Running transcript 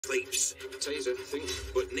Sleeps. Taser, I think.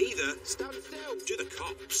 But neither Stand still. do the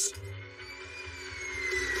cops.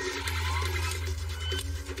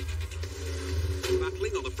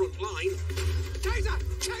 Battling on the front line Taser!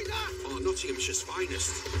 Taser! are Nottinghamshire's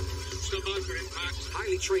finest. Stand by for impact.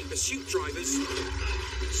 Highly trained pursuit drivers,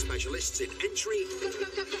 specialists in entry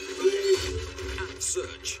and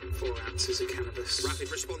search, 4 ounces of cannabis.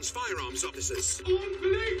 rapid response firearms officers, On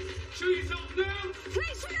police! Show yourself now!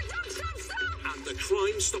 Police, for the dog, stop! and the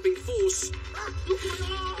crime-stopping force of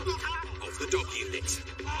the dog unit.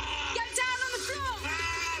 Get down on the floor!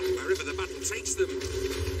 Wherever the battle takes them,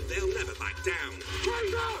 they'll never back down.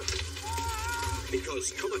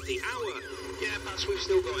 Because come at the hour, Yeah, Bats, we've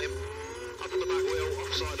still got him. Up on the back wheel,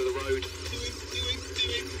 offside of the road.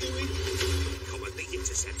 come at the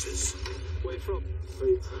Interceptors. Where from?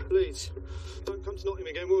 Please, don't come to Nottingham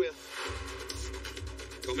again, will you?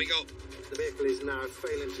 Coming up, The vehicle is now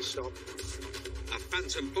failing to stop. a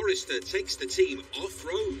Phantom Forester takes the team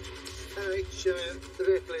off-road. NH, the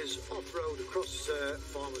vehicle is off-road across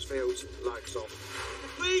Farmers Fields, lights off.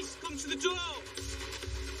 Please, come to the door!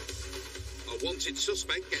 A wanted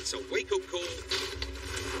suspect gets a wake-up call.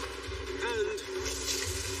 And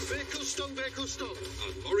Vehicle stop. a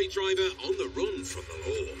lorry driver on the run from the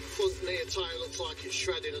law. Front near tyre looks like it's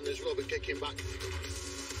shredded and there's rubber kicking back.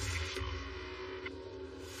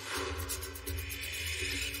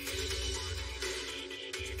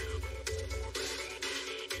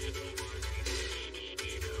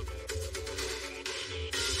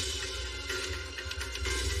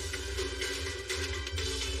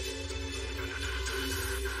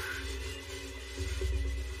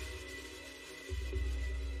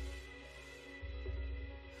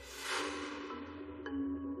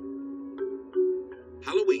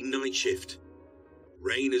 Halloween night shift.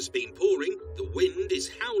 Rain has been pouring, the wind is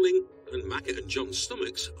howling, and Mackett and John's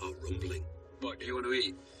stomachs are rumbling. What do you want to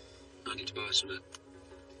eat? I need to buy some.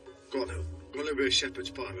 Go on now. I've got a little bit of shepherd's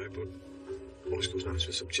pie, mate, but always goes nice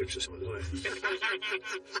with some chips or something, doesn't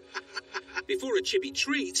it? Before a chippy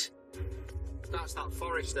treat, That's that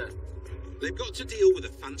Forester. they've got to deal with a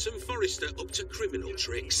Phantom Forester up to criminal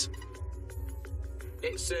tricks.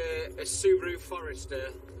 It's a Subaru Forester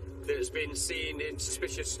that has been seen in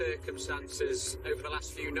suspicious circumstances over the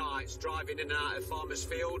last few nights, driving in and out of farmers'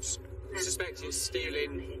 fields, suspected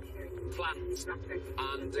stealing plants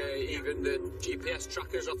and even the GPS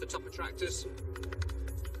trackers off the top of tractors.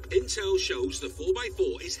 Intel shows the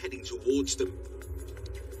 4x4 is heading towards them.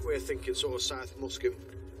 We're thinking sort of South Muskim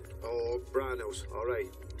or Brownells, alright.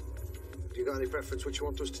 Have you got any preference which you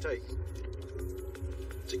want us to take?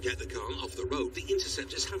 To get the car off the road, the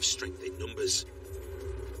Interceptors have strength in numbers.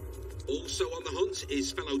 Also on the hunt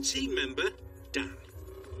is fellow team member Dan.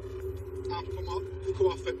 I've come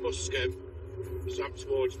off at Muscombe. So I'm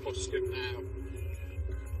towards Muscombe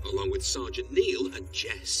now. Along with Sergeant Neil and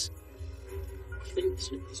Jess. I think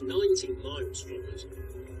it's 19 miles from us.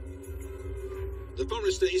 The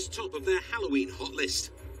Forester is top of their Halloween hot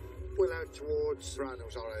list. We'll out towards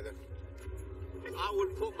Brownells, alright then. I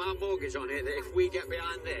would put my mortgage on it that if we get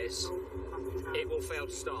behind this, it will fail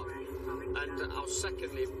to stop. And I'll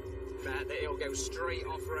secondly bet that it'll go straight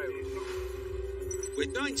off-road.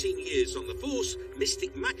 With 19 years on the force,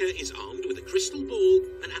 Mystic Macca is armed with a crystal ball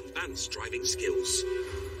and advanced driving skills.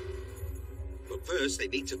 But first, they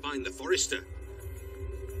need to find the Forester.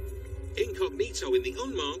 Incognito in the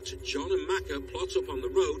unmarked, John and Macca plot up on the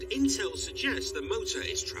road. Intel suggests the motor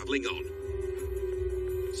is travelling on.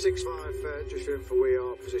 6-5, just for info, we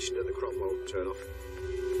are positioned at the Cromwell turn off.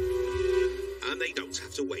 And they don't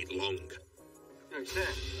have to wait long. No, it's there.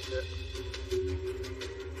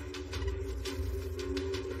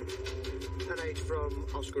 NH from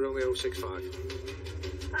Oscar Romeo 65.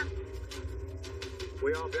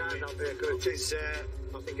 We are behind that vehicle. It is,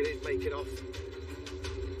 I think it is making off.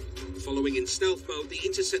 Following in stealth mode, the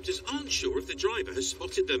Interceptors aren't sure if the driver has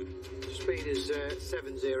spotted them. Speed is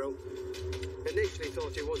 70. Initially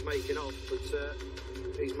thought he was making off, but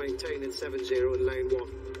he's maintaining 70 in lane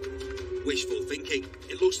 1. Wishful thinking.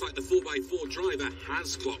 It looks like the 4x4 driver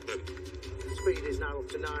has clocked them. Speed is now up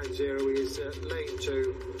to 90. He is lane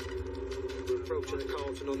 2. We're approaching the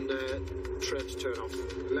Carlton on tread to turn off.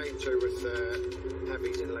 Lane 2 with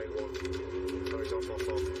heavies in lane 1. So he's off.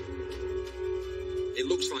 It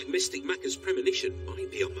looks like Mystic Macca's premonition might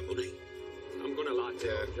be on the money. I'm going to light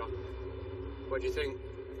it up, John. What do you think?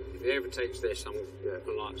 If he overtakes this, I'm going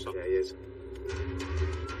to light up. Yeah, he is.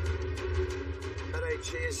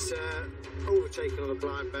 NH is overtaken on a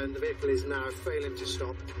blind bend. The vehicle is now failing to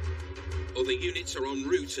stop. Other units are en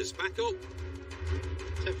route as backup.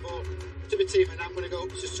 10-4. To the team, and I'm going to go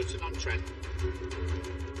to Sutton on Trent.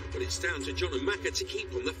 But but it's down to John and Macca to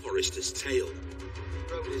keep on the Forrester's tail.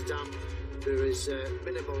 Road is damp. There is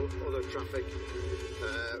minimal other traffic.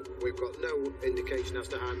 We've got no indication as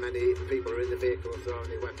to how many people are in the vehicle or throwing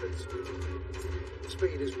any weapons. The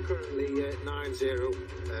speed is currently 90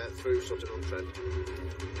 through Sutton-on-Trent.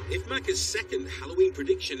 If Macca's second Halloween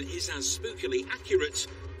prediction is as spookily accurate,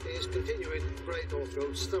 He is continuing Great North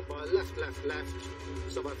Road. Stop by left.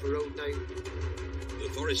 Stop by for road name. the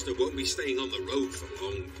Forrester won't be staying on the road for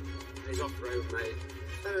long. He's off-road, mate.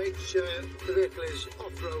 The vehicle is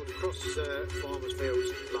off-road across Farmers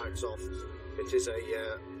Fields, lights off. It is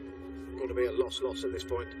going to be a loss at this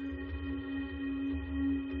point.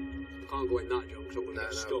 I can't go in that, John, because I'm going to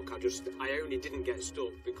get stuck. I only didn't get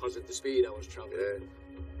stuck because of the speed I was travelling. Yeah.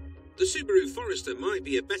 The Subaru Forester might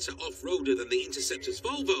be a better off-roader than the Interceptor's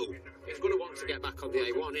Volvo, He's going to want to get back on the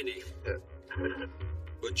A1, isn't he?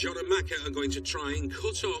 but John and Macca are going to try and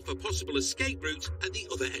cut off a possible escape route at the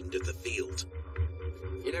other end of the field.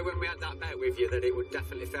 You know when we had that bet with you that it would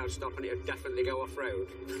definitely fail stop and it would definitely go off-road?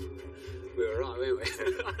 We were right, weren't we?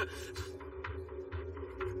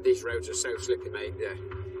 These roads are so slippy, mate. Yeah.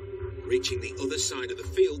 Reaching the other side of the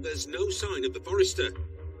field, there's no sign of the Forester.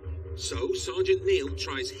 So Sergeant Neil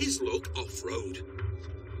tries his luck off-road.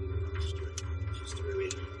 Just a ruin.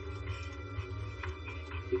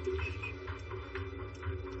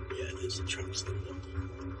 Yeah, there's the tracks there.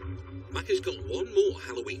 Macca's got one more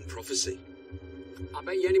Halloween prophecy. I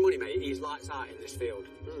bet you any money, mate, he's lights out in this field.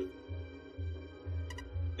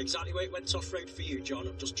 Exactly where it went off-road for you, John.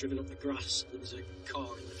 I've just driven up the grass. There's a car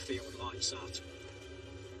in the field, lights out.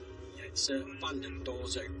 Yeah, it's abandoned,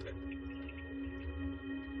 doors open.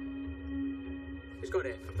 He's got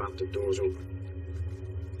it. Abandoned doors open.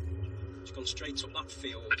 It's gone straight up that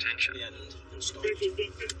field to the end and stopped.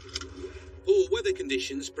 Poor weather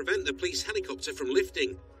conditions prevent the police helicopter from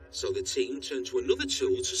lifting, so the team turn to another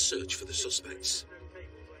tool to search for the suspects.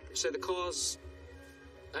 So the car's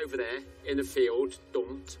over there in the field,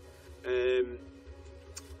 dumped.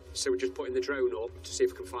 So we're just putting the drone up to see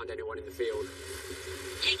if we can find anyone in the field.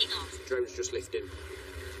 Taking off. Drone's just lifting.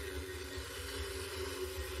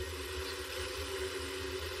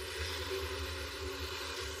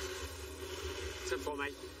 Tempo,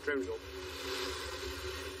 mate. Drone's up.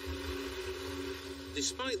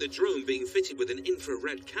 Despite the drone being fitted with an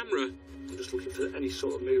infrared camera, I'm just looking for any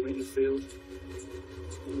sort of movement in the field.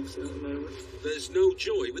 At the moment. there's no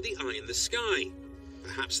joy with the eye in the sky.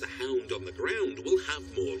 Perhaps the hound on the ground will have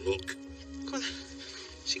more luck. Come on.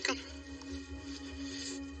 Is he gone?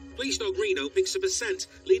 Police dog Reno picks up a scent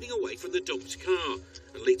leading away from the dumped car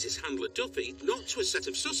and leads his handler Duffy not to a set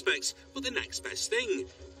of suspects, but the next best thing.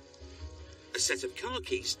 A set of car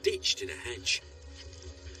keys ditched in a hedge.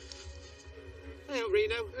 Hey up,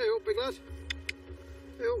 Reno. Hey up, big lad.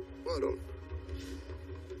 Hey up. Well done.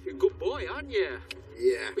 You're a good boy, aren't you?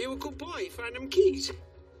 Yeah. Were you a good boy? You found them keys?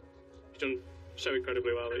 He's done so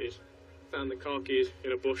incredibly well that he's found the car keys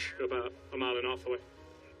in a bush about a mile and a half away.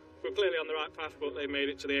 We're clearly on the right path, but they made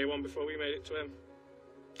it to the A1 before we made it to him.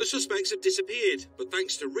 The suspects have disappeared, but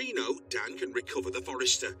thanks to Reno, Dan can recover the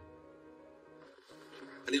Forester.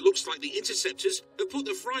 And it looks like the Interceptors have put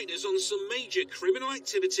the frighteners on some major criminal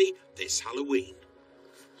activity this Halloween.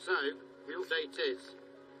 So, the update is,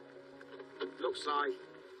 looks like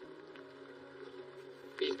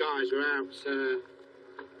these guys were out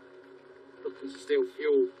looking to steal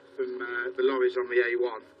fuel from the lorries on the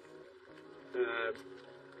A1.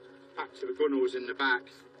 Packs of the gunner was in the back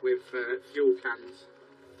with fuel cans.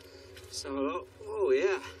 So, oh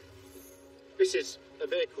yeah. This is a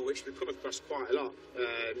vehicle which we've come across quite a lot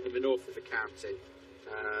in the north of the county.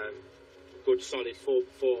 Good solid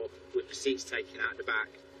 4x4 with the seats taken out the back,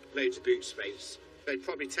 loads of boot space. They'd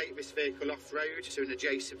probably take this vehicle off-road to an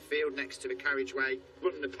adjacent field next to the carriageway,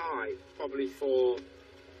 run the pie probably for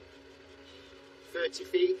 30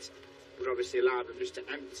 feet, would obviously allow them just to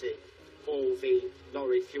empty all the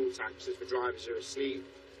lorry fuel tanks as the drivers are asleep.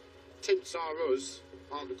 Tints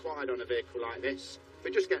aren't required on a vehicle like this.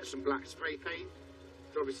 We just get some black spray paint.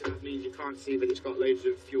 So obviously that means you can't see that it's got loads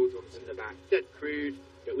of fuel drums in the back. Dead crude,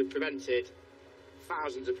 but we've prevented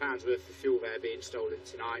thousands of pounds worth of fuel there being stolen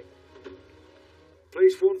tonight.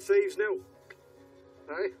 Police want thieves nil.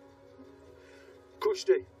 Hey?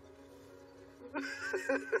 Cushy.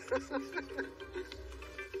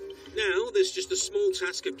 Now there's just a small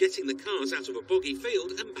task of getting the cars out of a boggy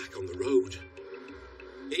field and back on the road.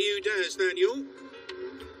 Here you dares, Daniel.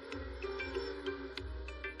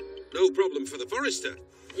 No problem for the Forester.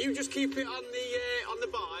 You just keep it on the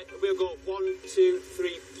bar. We'll go 1, 2,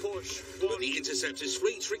 3, push. But the Interceptor's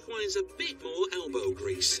fleet requires a bit more elbow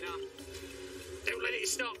grease. Don't let it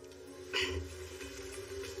stop.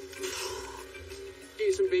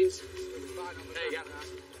 you some beans. There you go.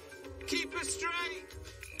 Keep her straight.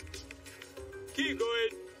 Keep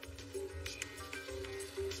going.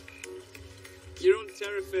 You're on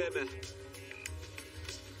terra firma.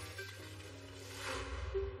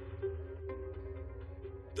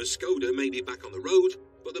 The Skoda may be back on the road,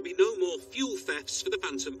 but there'll be no more fuel thefts for the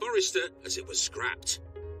Phantom Forester as it was scrapped.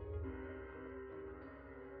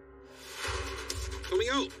 Coming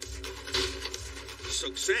up,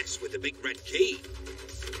 success with the big red key.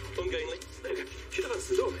 Ungainly. Should have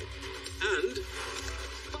answered the door, mate. And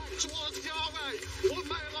Back towards the RA. 1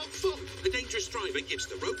 mile on foot. a dangerous driver gives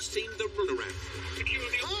the roads team the runaround.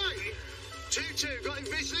 Hi! 2-2, got him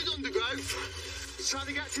visiting undergrowth. He's trying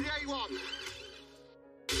to get to the A1.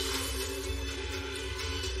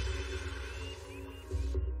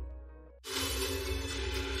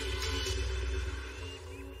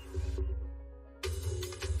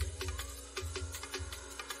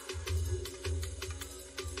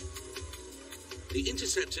 The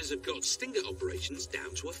Interceptors have got stinger operations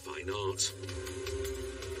down to a fine art.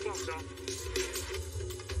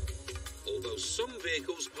 Although some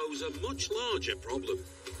vehicles pose a much larger problem.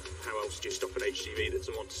 How else do you stop an HGV that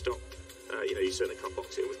doesn't want to stop? You certainly can't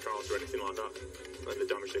box it with cars or anything like that. And the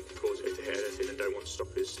damage they can cause if they hit anything and don't want to stop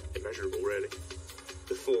is immeasurable, really.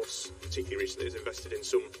 The Force, particularly recently, has invested in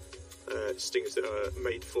some stingers that are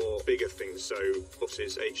made for bigger things, so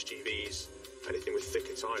buses, HGVs, anything with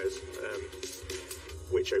thicker tyres,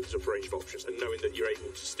 which opens up a range of options. And knowing that you're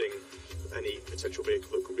able to sting any potential vehicle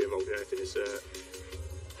that could be involved in anything is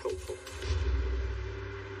helpful.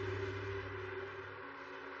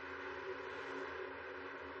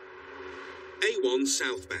 A1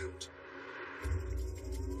 southbound.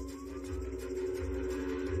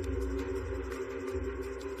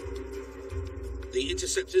 The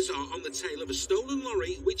Interceptors are on the tail of a stolen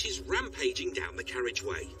lorry which is rampaging down the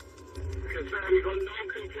carriageway. We've got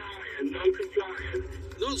non-compliant.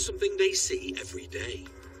 Not something they see every day.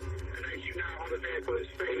 And as you now have a vehicle that's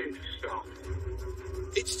failing to stop.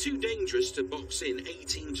 It's too dangerous to box in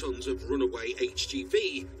 18 tons of runaway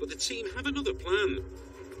HGV, but the team have another plan.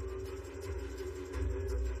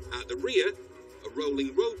 At the rear, a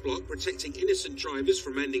rolling roadblock protecting innocent drivers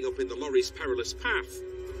from ending up in the lorry's perilous path.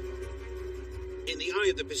 In the eye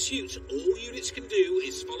of the pursuit, all units can do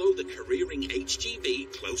is follow the careering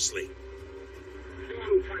HGV closely.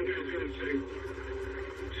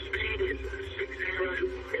 Speed is 60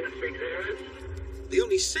 in a 60. The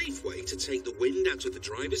only safe way to take the wind out of the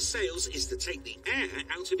driver's sails is to take the air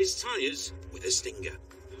out of his tyres with a stinger.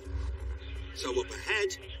 So up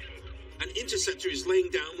ahead, an Interceptor is laying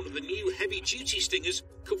down one of the new heavy-duty stingers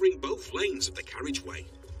covering both lanes of the carriageway.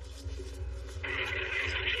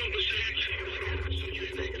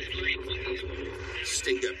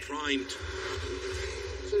 Stinger primed.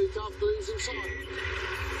 2 car balloons inside.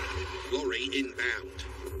 Lorry inbound.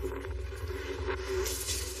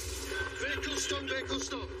 Vehicle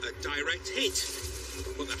stop. A direct hit,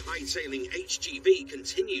 but the hightailing HGV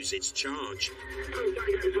continues its charge.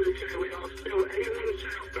 We are still A1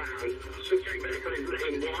 southbound. Subject vehicle is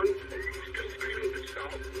lane 1. Still failing to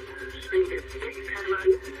stop. Speed is 60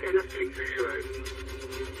 in a 60.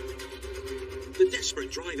 The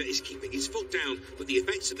desperate driver is keeping his foot down, but the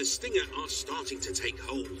effects of the stinger are starting to take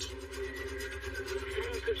hold.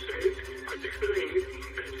 I do believe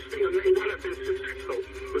that the stinger may well have been successful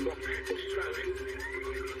with what vehicle's throwing.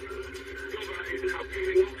 Is now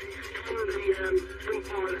peeling off the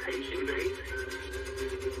front HGV.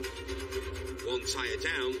 One tyre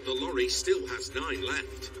down, the lorry still has 9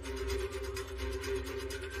 left.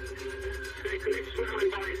 Vehicle is slowing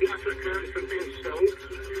by its natural occurrence from being stung.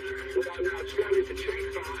 We are now slowing to chase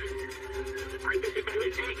by.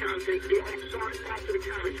 Anticipated decounting to the offside part of the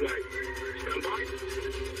carriageway. Stand by.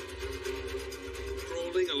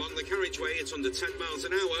 Crawling along the carriageway at under 10 miles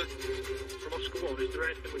an hour. From Oscar 1, is there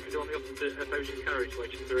anything we can do on the opposing carriageway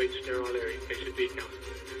to create a sterile area in case of decount?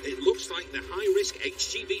 It looks like the high-risk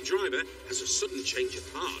HGV driver has a sudden change of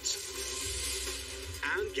heart.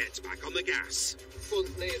 And gets back on the gas.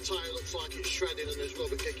 Front near tyre looks like it's shredding and there's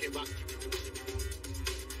rubber kicking back.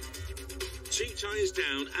 2 tyres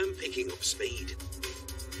down and picking up speed.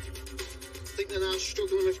 I think they're now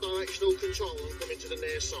struggling with directional control and coming to the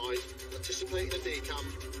near side, anticipating a decam.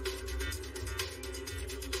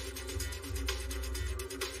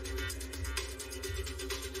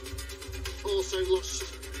 Also lost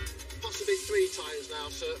possibly 3 tyres now,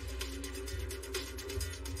 sir.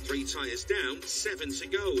 3 tyres down, 7 to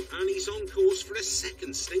go, and he's on course for a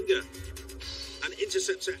second stinger. An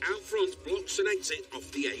Interceptor out front blocks an exit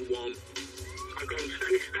off the A1. I've gone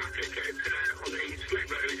semi-static on the slip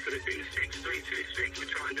road for the 26326 to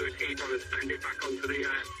try and do a keep on and send it back onto the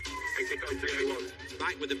A1.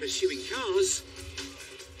 Back with the pursuing cars,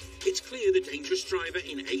 it's clear the dangerous driver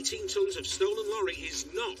in 18 tons of stolen lorry is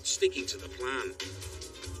not sticking to the plan.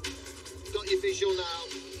 Got your visual now.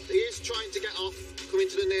 He is trying to get off, coming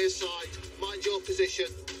to the near side. Mind your position,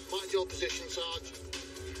 Sarge.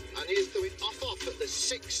 And he is coming off at the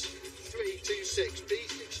 6326,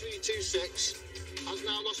 B6326. Has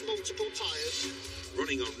now lost multiple tyres.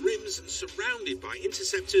 Running on rims and surrounded by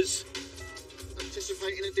interceptors.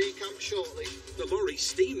 Anticipating a decamp shortly. The lorry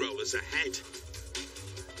steamrollers ahead.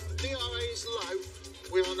 DRA is low.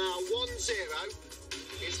 We are now 1-0.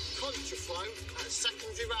 Is contraflow at a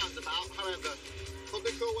secondary roundabout. However,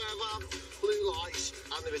 public are aware of our blue lights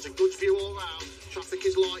and there is a good view all round. Traffic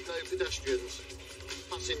is light, no pedestrians.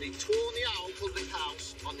 Passing the Tawny Owl public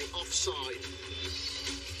house on the offside.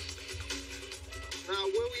 Now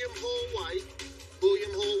William Hall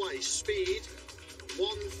Way, speed 15.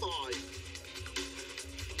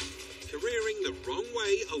 Careering the wrong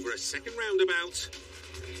way over a second roundabout.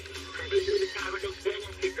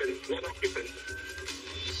 One occupant.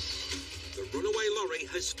 The runaway lorry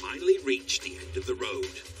has finally reached the end of the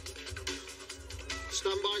road.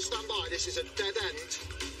 Stand by, this is a dead end.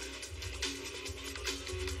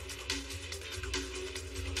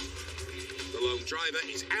 The lone driver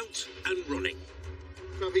is out and running.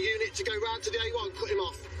 Grab a unit to go round to the A1, cut him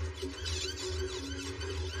off.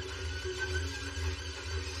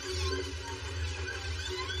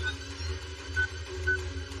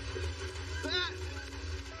 There!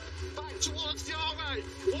 Back towards the RA.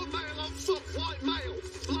 One male on foot, white male.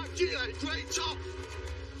 Black unit, grey top.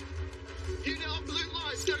 Unit on blue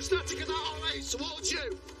lights, go static at that RA towards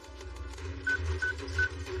you.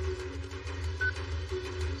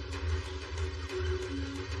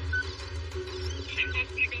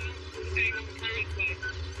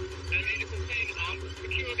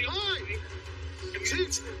 Hi!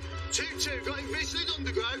 2-2, got him visually in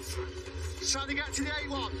undergrowth. He's trying to get to the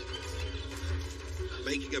A1.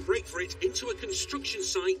 Making a break for it into a construction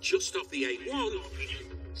site just off the A1.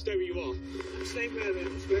 Stay where you are. Stay where you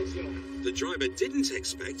are. The driver didn't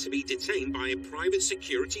expect to be detained by a private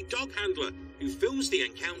security dog handler who films the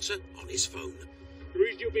encounter on his phone. The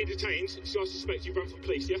reason you're being detained is I suspect you've run from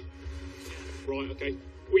police, yeah? Right, okay.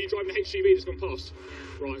 Were you driving the HGV that's gone past?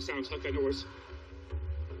 Right, sounds okay, no worries.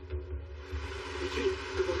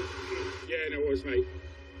 Yeah, no worries, mate.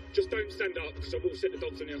 Just don't stand up, because I will set the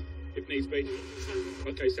dogs on you, if needs be.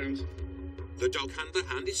 Okay, sounds. The dog handler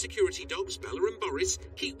and his security dogs, Bella and Boris,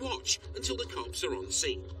 keep watch until the cops are on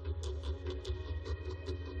scene.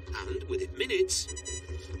 And within minutes...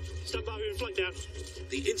 Stand by with flag down.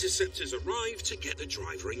 The interceptors arrive to get the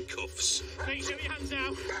driver in cuffs. Hey, show me your hands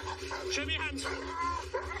now. Show me your hands.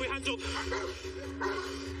 Put your hands up.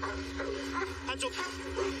 Hands up.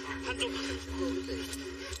 Hands up.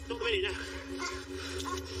 Not the minute now.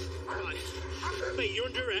 Right. Mate, you're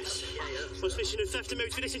under arrest. Yeah. For suspicion of theft of motor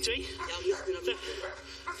vehicle. Listen to me. Yeah, I'm listening.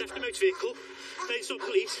 Theft of motor vehicle. Don't stop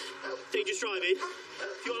police. Dangerous driving.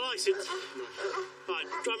 You got a licence? Right,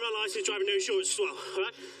 driving without licence, driving no insurance as well,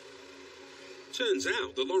 alright? Turns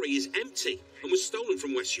out the lorry is empty and was stolen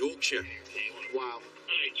from West Yorkshire. Wow.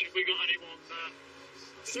 Hey, have we got anyone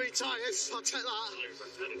 3 tyres, I'll take that.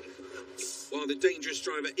 While the dangerous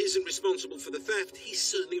driver isn't responsible for the theft, he's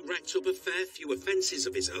certainly racked up a fair few offences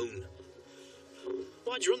of his own.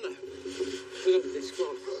 Why'd you run there? We got this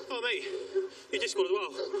squad. Oh, mate, you're disqual as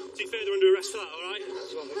well. To be fair, they're under arrest for that, alright?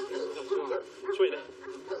 That's right. Just wait there.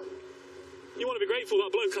 You want to be grateful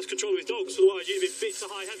that bloke has control of his dogs, otherwise you'd be bit to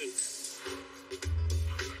high heaven.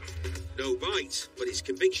 No bite, but his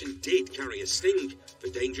conviction did carry a sting. For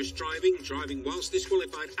dangerous driving, driving whilst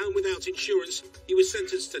disqualified and without insurance, he was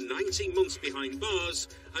sentenced to 19 months behind bars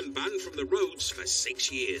and banned from the roads for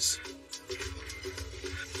 6 years.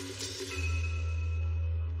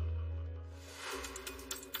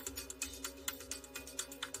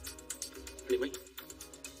 Anyway.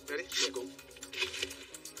 Ready? Yeah, go on.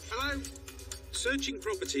 Hello? Searching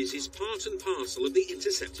properties is part and parcel of the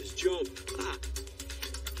Interceptors' job. Ah.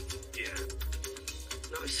 Yeah.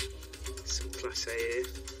 Nice. Some class A here.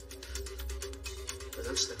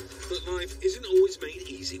 But life isn't always made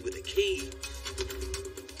easy with a key.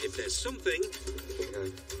 If there's something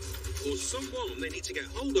or someone they need to get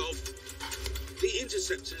hold of, the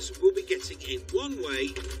Interceptors will be getting in one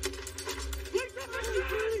way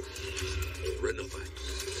or another.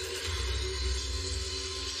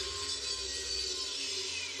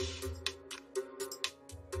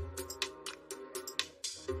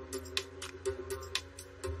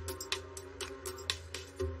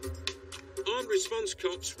 response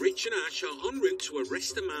cops Rich and Ash are en route to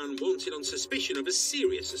arrest a man wanted on suspicion of a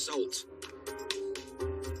serious assault.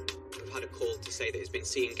 We've had a call to say that he's been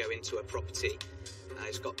seen go into a property.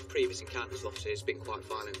 He's got previous encounters with officers, been quite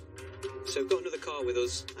violent. So we've got another car with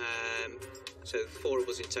us, so 4 of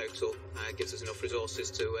us in total. Gives us enough resources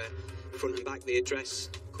to front and back the address,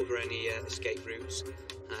 cover any escape routes,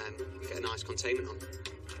 get a nice containment on.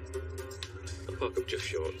 I'll park up just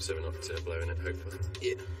short so we're not blowing it, hopefully.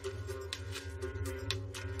 Yeah.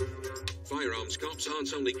 Firearms cops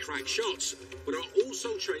aren't only crack shots, but are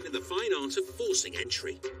also trained in the fine art of forcing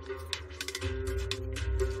entry.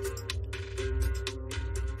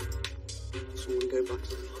 Someone go back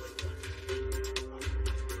to the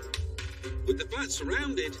With the flat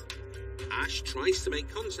surrounded, Ash tries to make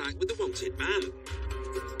contact with the wanted man.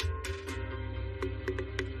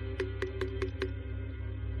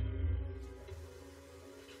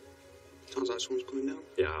 Sounds like someone's coming down.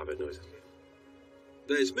 Yeah, I heard noises.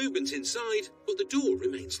 There's movement inside, but the door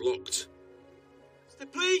remains locked. It's the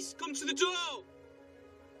police! Come to the door!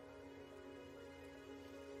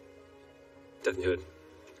 Definitely heard.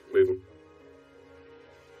 Moving.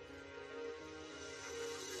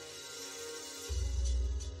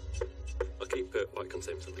 I'll keep white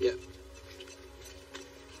containment on. Yeah.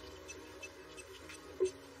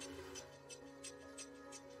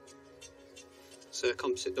 It's a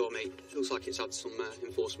composite door, mate. Looks like it's had some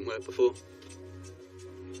enforcement work before.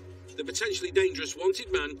 The potentially dangerous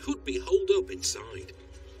wanted man could be holed up inside.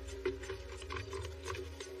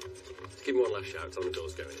 Let's give him one last shout, tell him the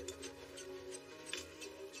door's going in.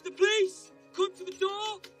 The police! Come to the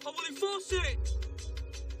door! I will enforce it!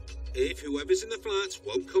 If whoever's in the flat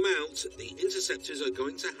won't come out, the Interceptors are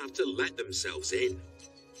going to have to let themselves in.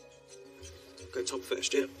 Go top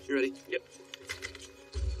first, yeah? You ready? Yep.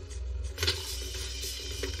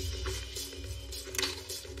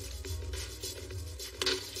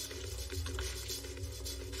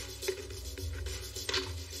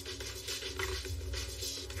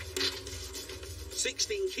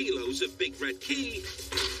 Kilos of big red key,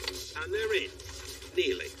 and they're in.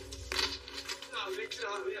 Nearly.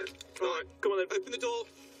 Right, come on then, Open the door.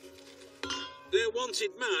 Their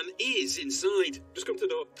wanted man is inside. just come to the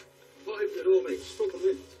door. Not open the door, mate. Stop them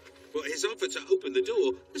in. But his offer to open the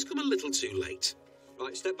door has come a little too late.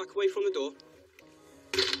 Right, step back away from the door.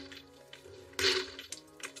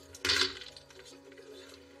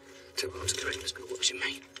 Tell me what I was doing. Let's go watch him,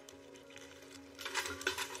 mate.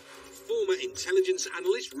 Former intelligence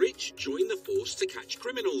analyst Rich joined the force to catch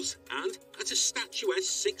criminals, and at a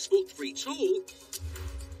statuesque 6'3" tall,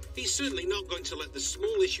 he's certainly not going to let the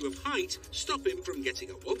small issue of height stop him from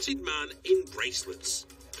getting a wanted man in bracelets.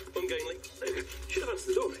 Ungainly. Should have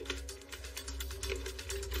answered the door, mate.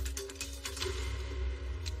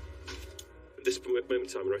 At this moment in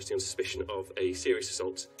time, we're arresting on suspicion of a serious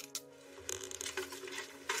assault.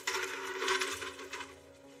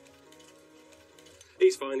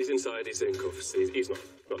 He's fine, he's inside, he's in cuffs, he's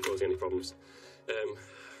not causing any problems.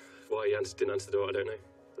 Why he didn't answer the door, I don't know.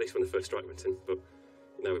 At least when the first strike went in, but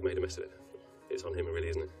now we've made a mess of it. It's on him, really,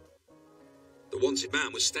 isn't it? The wanted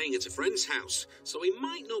man was staying at a friend's house, so he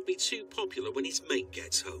might not be too popular when his mate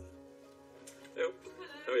gets home. Hello.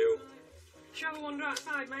 How are you? Shall I have a wander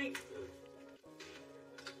outside, mate?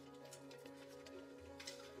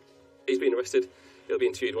 He's been arrested. He'll be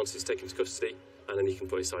interviewed once he's taken to custody, and then he can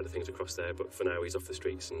put his side of things across there. But for now, he's off the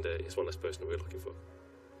streets, and it's one less person we're looking for.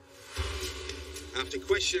 After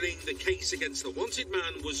questioning, the case against the wanted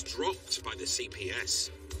man was dropped by the CPS.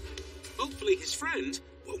 Hopefully his friend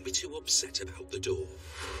won't be too upset about the door.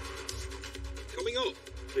 Coming up,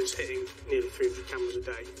 It's hitting nearly 300 cameras a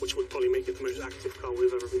day, which would probably make it the most active car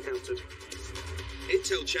we've ever encountered.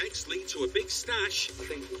 intel checks lead to a big stash. I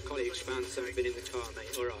think my colleagues found something in the car,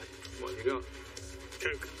 mate. All right. What have you got?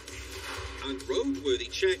 Coke. And roadworthy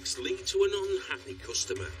checks lead to an unhappy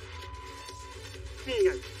customer. Here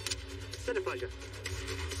you go. It's been a pleasure.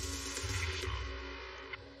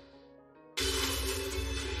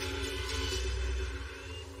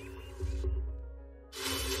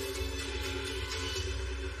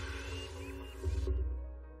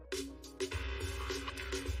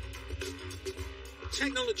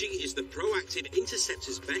 Technology is the proactive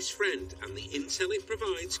Interceptor's best friend, and the intel it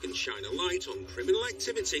provides can shine a light on criminal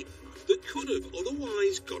activity that could have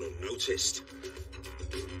otherwise gone unnoticed.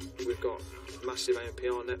 We've got massive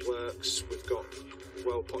ANPR networks, we've got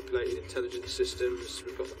well-populated intelligence systems,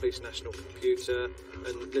 we've got the police national computer,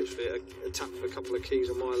 and literally a tap of a couple of keys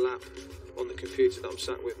on my lap on the computer that I'm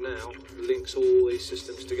sat with now links all these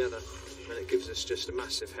systems together. And it gives us just a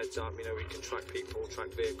massive heads up. You know, we can track people,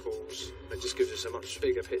 track vehicles. It just gives us a much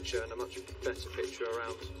bigger picture and a much better picture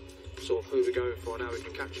around sort of who we're going for and how we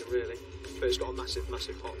can catch them, really. But it's got a massive,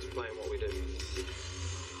 massive part to play in what we do.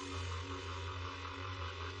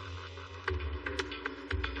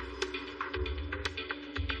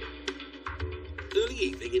 Early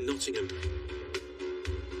evening in Nottingham.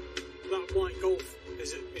 That white Golf,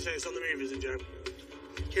 is it? You say it's on the move, is it, Joe?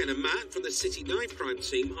 Ken and Matt from the City Knife Crime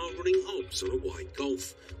team are running obs on a white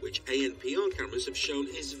Golf, which ANPR cameras have shown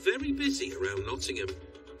is very busy around Nottingham.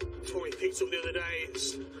 That's what we picked up the other day.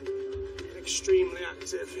 It's extremely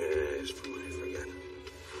active. Yeah, it's from over again.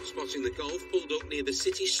 Spotting the Golf pulled up near the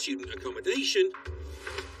city student accommodation.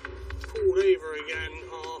 Pulled over again.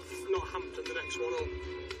 Oh, not Hampton, the next one up.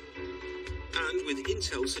 And with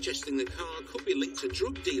intel suggesting the car could be linked to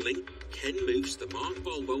drug dealing, Ken moves the marked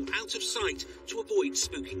Volvo out of sight to avoid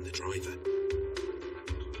spooking the driver.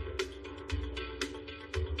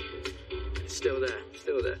 Still there.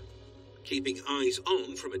 Keeping eyes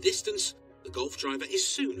on from a distance, the Golf driver is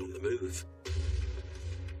soon on the move.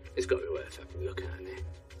 It's got to be worth having a look at, isn't it?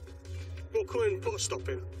 We'll come in and put a stop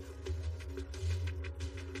in.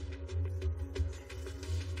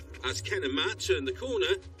 As Ken and Matt turn the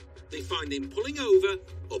corner, they find him pulling over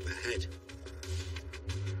up ahead.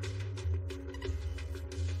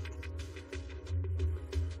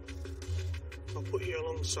 I'll put you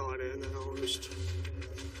alongside it and then I'll just...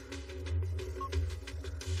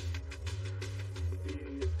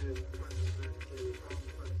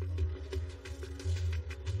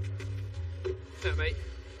 No, mate.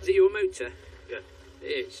 Is it your motor? Yeah. It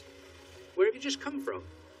is. Where have you just come from?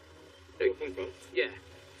 Where have I come from? Yeah.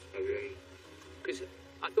 As in... Because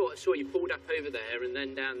I thought I saw you pulled up over there and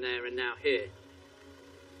then down there and now here.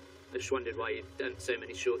 I just wondered why you'd done so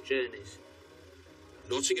many short journeys.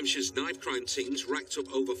 Nottinghamshire's knife crime teams racked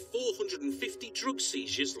up over 450 drug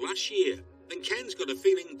seizures last year, and Ken's got a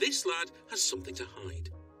feeling this lad has something to hide.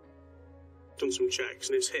 Done some checks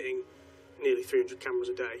and it's hitting nearly 300 cameras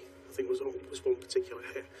a day. I think it was one particular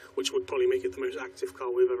hit, which would probably make it the most active car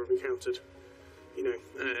we've ever encountered. You know,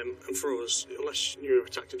 and for us, unless you're a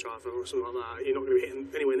taxi driver or something like that, you're not going to be hitting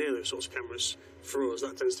anywhere near those sorts of cameras. For us,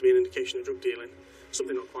 that tends to be an indication of drug dealing.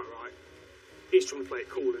 Something not quite right. He's trying to play it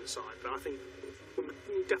cool inside, but I think we'll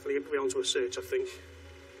definitely be onto a search, I think.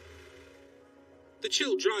 The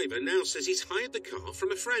chill driver now says he's hired the car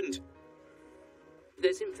from a friend.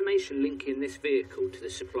 There's information linking this vehicle to the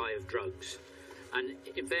supply of drugs. And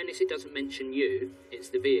in fairness, it doesn't mention you, it's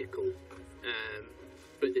the vehicle.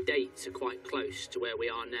 But the dates are quite close to where we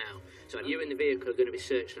are now. So you and the vehicle are going to be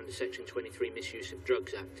searched under Section 23 Misuse of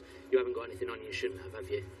Drugs Act. You haven't got anything on you shouldn't have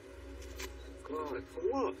you? God, for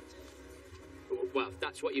what? Well,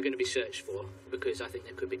 that's what you're going to be searched for, because I think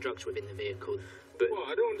there could be drugs within the vehicle. But Well,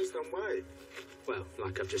 I don't understand why. well,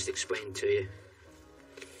 like I've just explained to you.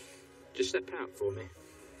 Just step out for me.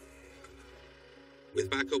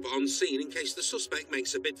 With backup on scene in case the suspect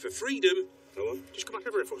makes a bid for freedom, Hello? Just come back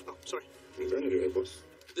over here for us, pal. Sorry.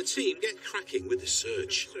 the team get cracking with the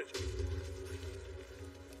search.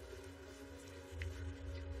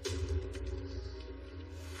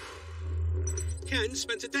 Ken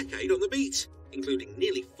spent a decade on the beat, including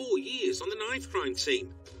nearly 4 years on the knife crime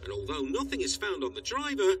team. And although nothing is found on the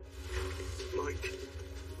driver, Mike,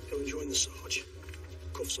 go and join the Sarge.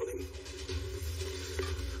 Cuffs on him.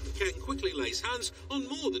 Ken quickly lays hands on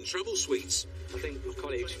more than travel suites. I think my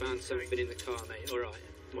colleagues found something in the car, mate. All right.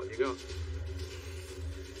 What have you got?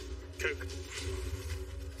 Coke.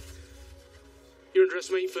 You're under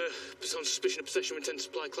arrest, mate, for on suspicion of possession of intent to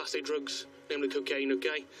supply Class A drugs, namely cocaine,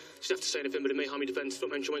 okay? Just have to say anything, but it may harm your defence.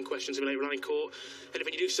 Don't mention when questions are later on in court.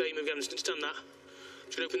 Anything you do say, move on, understand that.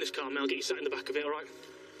 Just gonna open this car, mate. I'll get you sat in the back of it, all right?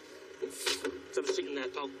 Let's have a seat in there,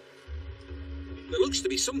 pal. There looks to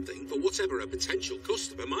be something for whatever a potential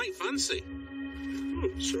customer might fancy.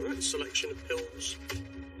 It's all right. Selection of pills.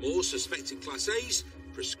 More suspected Class A's,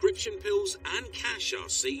 prescription pills and cash are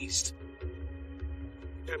seized.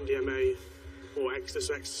 MDMA or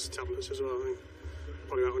ecstasy tablets as well, I think.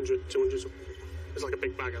 Probably about 100, 200. There's like a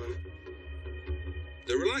big bag of them.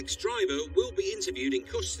 The relaxed driver will be interviewed in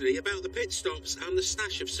custody about the pit stops and the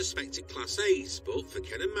stash of suspected Class A's, but for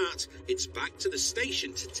Ken and Matt, it's back to the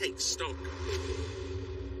station to take stock.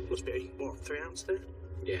 Must be, what, 3 ounce there?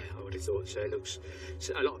 Yeah, I would have thought so. It looks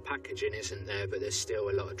a lot of packaging isn't there, but there's still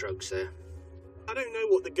a lot of drugs there. I don't know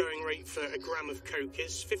what the going rate for a gram of coke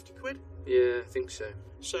is. 50 quid? Yeah, I think so.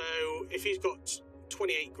 So if he's got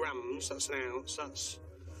 28 grams, that's an ounce, that's...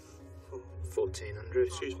 1,400.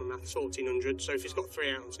 Excuse my maths, 1,400. So if he's got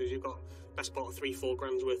 3 ounces, you've got best part of 3-4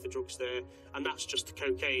 grams worth of drugs there, and that's just the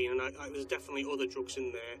cocaine. And there's definitely other drugs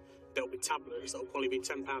in there. There'll be tablets. That'll probably be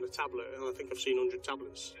 £10 a tablet, and I think I've seen 100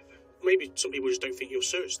 tablets. Maybe some people just don't think you'll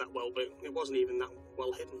search that well, but it wasn't even that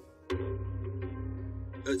well hidden.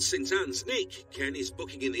 At St Anne's, Nick, Ken is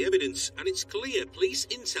booking in the evidence, and it's clear police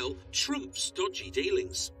intel trumps dodgy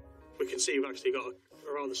dealings. We can see we've actually got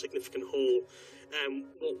a rather significant haul.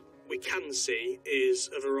 What we can see is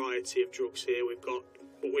a variety of drugs here. We've got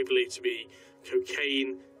what we believe to be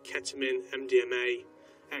cocaine, ketamine, MDMA,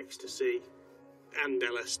 ecstasy, and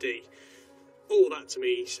LSD. All that to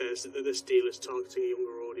me says that this deal is targeting a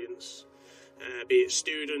younger audience, be it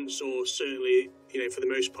students or certainly, for the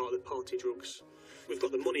most part, the party drugs. We've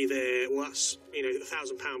got the money there. Well, that's, the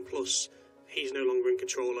 £1,000 plus he's no longer in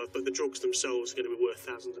control of, but the drugs themselves are going to be worth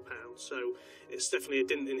thousands of pounds. So it's definitely a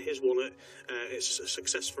dint in his wallet. It's a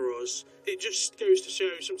success for us. It just goes to show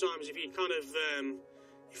sometimes if you kind of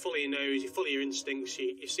you follow your nose, you follow your instincts,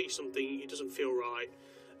 you see something, it doesn't feel right,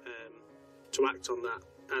 to act on that,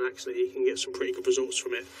 and actually you can get some pretty good results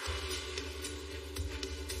from it.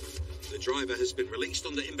 The driver has been released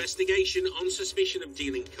under investigation on suspicion of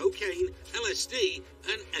dealing cocaine, LSD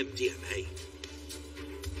and MDMA.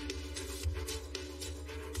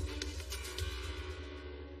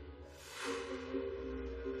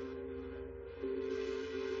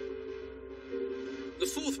 The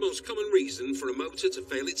fourth most common reason for a motor to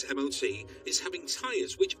fail its MOT is having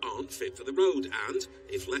tyres which aren't fit for the road, and,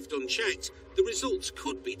 if left unchecked, the results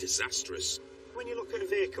could be disastrous. When you look at a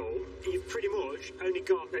vehicle, you've pretty much only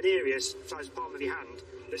got an area size palm of your hand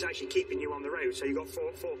that's actually keeping you on the road. So you've got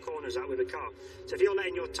four corners out with a car. So if you're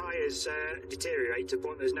letting your tyres deteriorate to the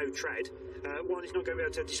point there's no tread, one, it's not going to be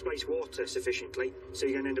able to displace water sufficiently, so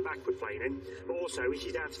you're going to end up backward planing. But also, if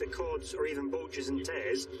you're down to the cords or even bulges and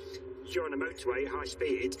tears, if you're on a motorway at high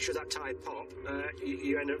speed, should that tyre pop,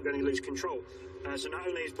 you end up going to lose control. So not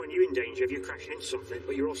only is putting you in danger if you're crashing into something,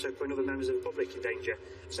 but you're also putting other members of the public in danger.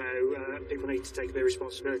 So people need to take a bit of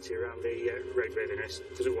responsibility around the roadworthiness,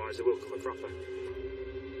 because otherwise they will come a cropper.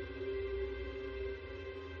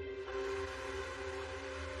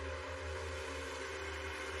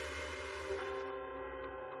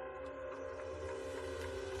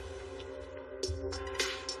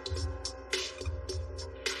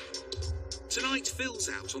 Tonight, Phil's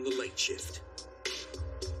out on the late shift.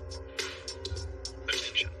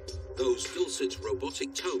 Those dulcet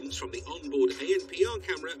robotic tones from the onboard ANPR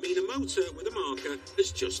camera mean a motor with a marker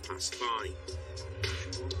has just passed by.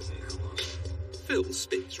 Phil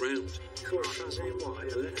spins round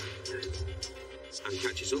and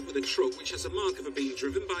catches up with a truck which has a marker for being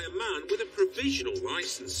driven by a man with a provisional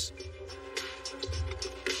licence.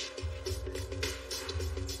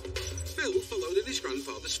 Phil followed in his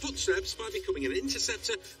grandfather's footsteps by becoming an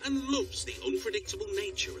interceptor and loves the unpredictable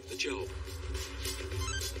nature of the job.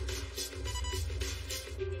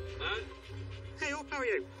 Hey, up, how are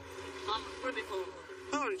you? I'm critical.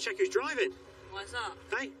 Oh, I want to check who's driving. Why's that?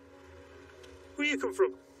 Hey, where do you come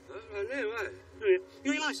from? I know, right? Oh, yeah. You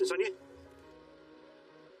got your licence on you?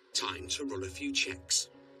 Time to run a few checks.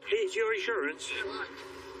 It's your insurance? Why?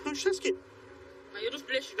 I'm just asking. Now, you just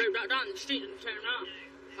literally go down the street and turn around.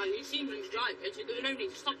 And you see when he's driving, so there's no need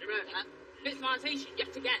to stop the road. Bits of citation you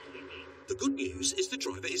have to get. The good news is the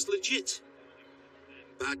driver is legit.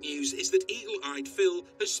 Bad news is that eagle-eyed Phil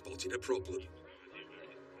has spotted a problem.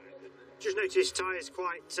 Just noticed his tyre's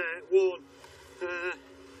quite worn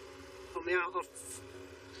on the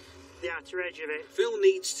outer edge of it. Phil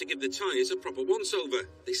needs to give the tyres a proper once-over.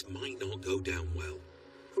 This might not go down well.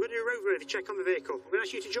 We're going to do a roadworthy check on the vehicle. I'm going to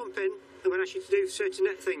ask you to jump in. I'm going to ask you to do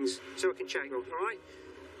certain things so I can check them, all right?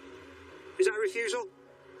 Is that a refusal?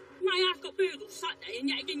 My ass got boodles sat there, and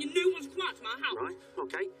yet again you knew one's come out to my house. Right,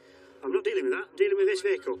 okay. I'm not dealing with that. I'm dealing with this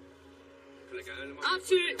vehicle.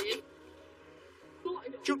 Absolutely.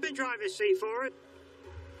 Jump in driver's seat for it.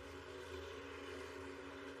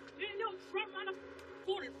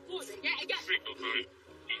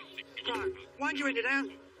 Right, wind your window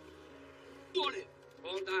down. Hold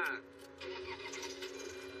on.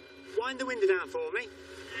 Wind the window down for me.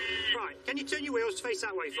 Right, can you turn your wheels to face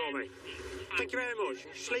that way for me? Thank you very much.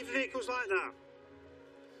 Just leave the vehicles like that.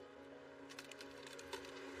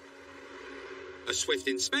 A swift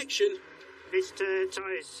inspection. This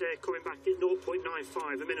tyre's coming back at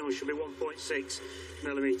 0.95. The minimum should be 1.6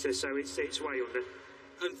 millimetres, so it's way under.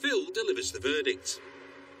 And Phil delivers the verdict.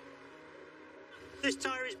 This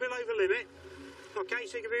tyre is below the limit. Okay,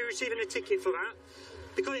 so you're going to be receiving a ticket for that.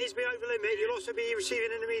 Because it is below the limit, you'll also be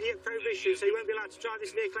receiving an immediate prohibition, so you won't be allowed to drive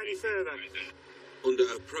this vehicle any further. Under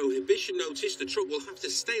a prohibition notice, the truck will have to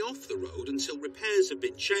stay off the road until repairs have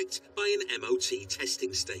been checked by an MOT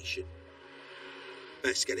testing station.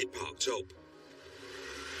 Best get it parked up.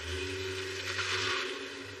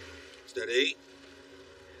 Steady.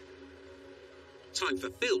 Time for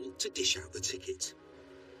Phil to dish out the ticket.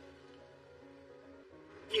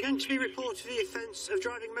 you're going to be reported for the offence of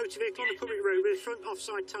driving a motor vehicle on a public road with a front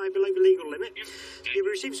offside tyre below the legal limit. You'll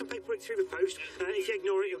be receiving some paperwork through the post. If you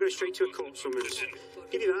ignore it, you'll go straight to a court summons.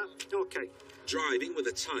 Give you that. OK. Driving with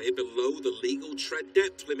a tyre below the legal tread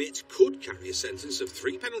depth limit could carry a sentence of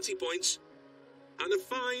 3 penalty points and a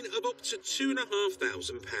fine of up to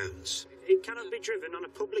 £2,500. It cannot be driven on a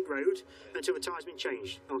public road until the tyre's been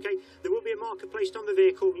changed, OK? There will be a marker placed on the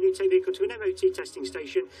vehicle. You need to take the vehicle to an MOT testing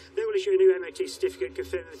station. They will issue a new MOT certificate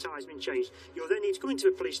confirming the tyre's been changed. You'll then need to come into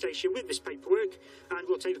the police station with this paperwork and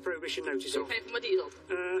we'll take the prohibition notice off. Pay for my diesel.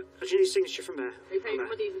 I just need a signature from there. Pay for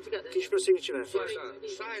my diesel to get this. Can you just put a signature there, please?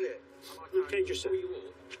 Sign it. OK, just so.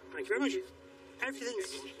 Thank you very much.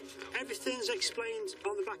 Everything's explained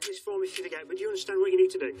on the back of this form if you forget, but do you understand what you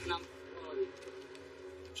need to do? No.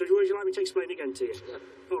 So would you like me to explain it again to you?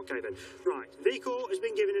 Yeah. OK then. Right. Vehicle has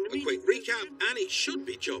been given an immediate... A quick recap and it should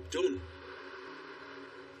be job done.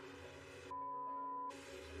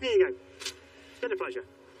 Here you go. It's been a pleasure.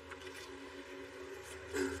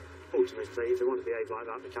 Ultimately, if they want to behave like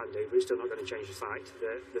that, they can do, but it's still not going to change the fact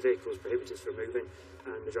that the vehicle is prohibited from moving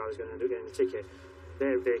and the driver's going to end up getting a ticket.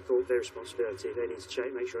 Their vehicle, their responsibility, they need to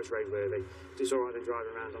check, make sure it's roadworthy. It's all right then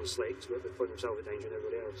driving around on slicks, but they're putting themselves in danger and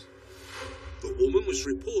everybody else. The woman was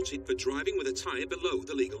reported for driving with a tyre below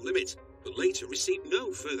the legal limit, but later received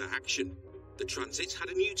no further action. The Transit had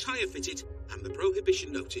a new tyre fitted and the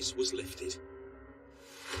prohibition notice was lifted.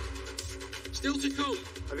 Still to come.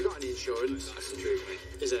 Have you got any insurance? That's the truth, mate.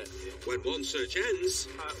 Is it? When one search ends,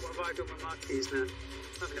 What have I done with my keys now? I'm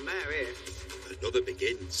having a mare here. another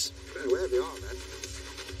begins. I don't know where they are then.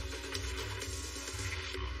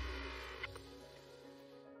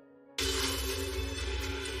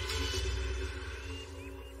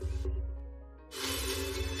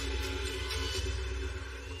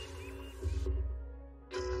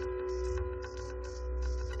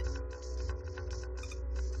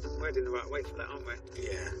 We're heading the right way for that, aren't we?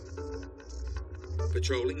 Yeah.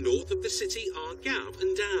 Patrolling north of the city are Gav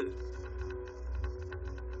and Dan.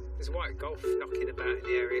 There's a white Golf knocking about in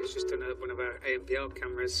the area. It's just on one of our ANPR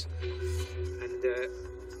cameras, and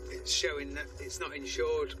it's showing that it's not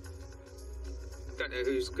insured. Don't know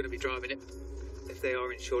who's going to be driving it, if they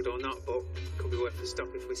are insured or not, but it could be worth a stop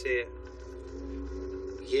if we see it.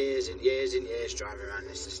 Years and years and years driving around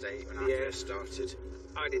this estate when I first started.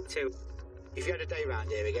 I did too. If you had a day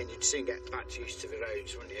round here again, you'd soon get back used to the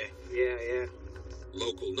roads, wouldn't you? Yeah.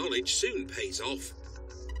 Local knowledge soon pays off.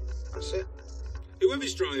 That's it.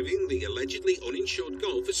 Whoever's driving the allegedly uninsured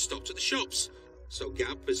Golf has stopped at the shops, so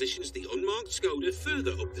Gav positions the unmarked Skoda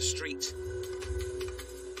further up the street.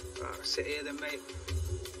 Right, I'll sit here then, mate.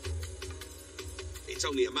 It's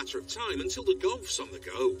only a matter of time until the Golf's on the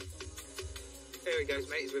go. Here he goes,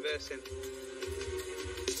 mate. He's reversing.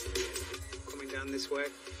 Coming down this way.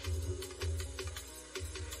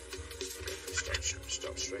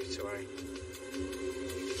 Stop straight away.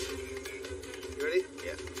 You ready?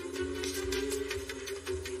 Yeah.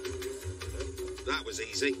 That was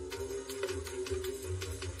easy.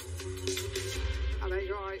 Hi mate,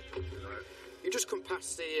 you alright? You just come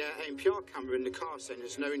past the ANPR camera in the car saying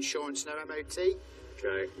there's no insurance, no MOT.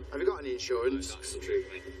 Okay. Have you got any insurance? That's the truth,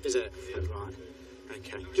 mate. Is it? Right.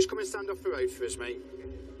 Okay. Just come and stand off the road for us, mate.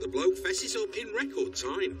 The bloke fesses up in record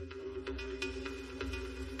time.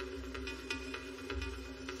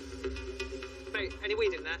 Mate, any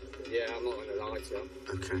weed in there? Yeah, I'm not going to lie to you.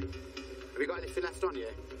 Okay. Have you got anything left on you?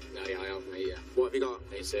 No, yeah, I have, mate, yeah. What have you got?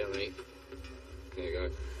 That's it, mate. There you go.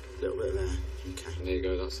 A little bit there. Okay. There you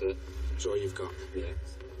go, that's it. That's all you've got? Yeah.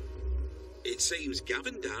 It seems Gav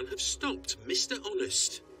and Dan have stopped Mr.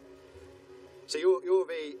 Honest. So you're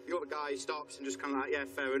the guy who stops and just kind of like, yeah,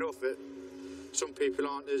 fair enough. But some people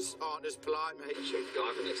aren't as polite, mate.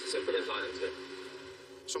 Driving it's as simple as that, isn't it?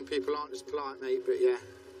 Some people aren't as polite, mate. But yeah.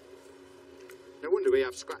 No wonder we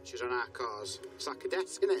have scratches on our cars. It's like a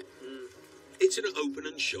desk, isn't it? It's an open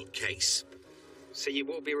and shut case. So you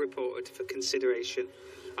will be reported for consideration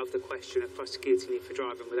of the question of prosecuting you for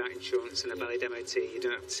driving without insurance and a valid MOT. You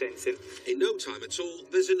don't have to say anything. In no time at all,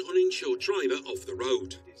 there's an uninsured driver off the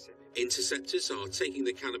road. Interceptors are taking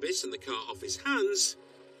the cannabis and the car off his hands.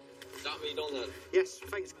 That me done then? Yes,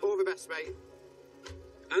 thanks. All the best, mate.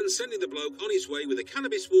 And sending the bloke on his way with a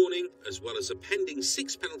cannabis warning, as well as a pending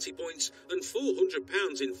 6 penalty points and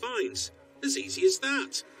 £400 in fines. As easy as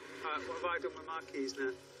that. What have I done with my keys now?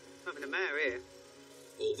 I'm having a mare here.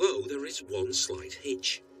 Although there is one slight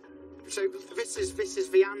hitch. So this is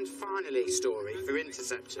the and finally story for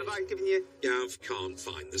Interceptors. Have I given you... Gav can't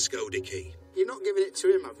find the Skoda key. You're not giving it to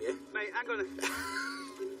him, have you? Mate, hang on.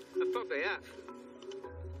 I probably have.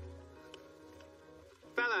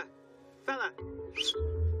 Fella.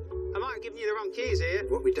 I might have given you the wrong keys here.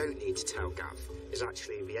 What we don't need to tell Gav is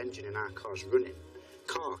actually the engine in our car's running.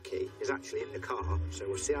 Car key is actually in the car, so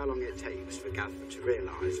we'll see how long it takes for Gav to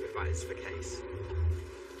realise that is the case.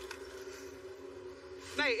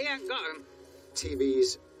 Mate, he ain't got him.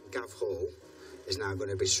 TV's Gav Hall is now going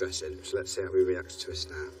to be stressing, so let's see how he reacts to us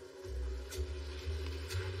now.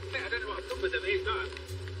 Mate, I don't know what I've done with him. He ain't got him.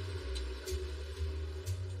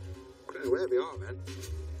 I don't know where we are, man.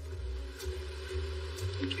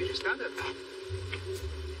 You just had him.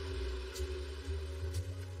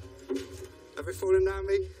 Have we fallen down,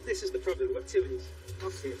 me? This is the problem. We've got two of these.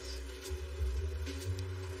 Obvious.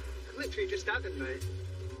 I've literally just had him, mate.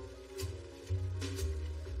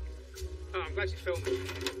 Oh, I'm glad you filmed me.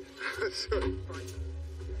 Sorry. Right.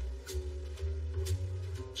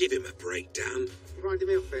 Give him a break, Dan. You winding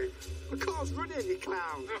me up here? My car's running, you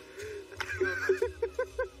clown. Oh.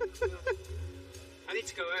 I need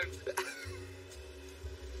to go home.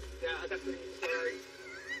 Yeah, I definitely need to go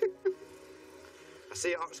home. I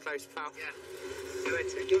see it up close, pal. Yeah. Do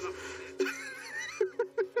it. Give up.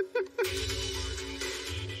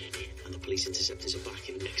 And the police interceptors are back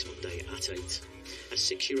in next Monday at 8. A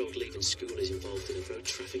 6-year-old leaving school is involved in a road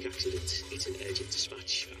traffic accident. It's an urgent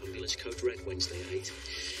dispatch. Ambulance code red Wednesday at 8.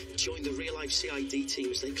 Join the real-life CID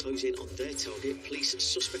team as they close in on their target. Police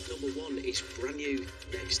suspect number 1 is brand new.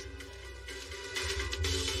 Next.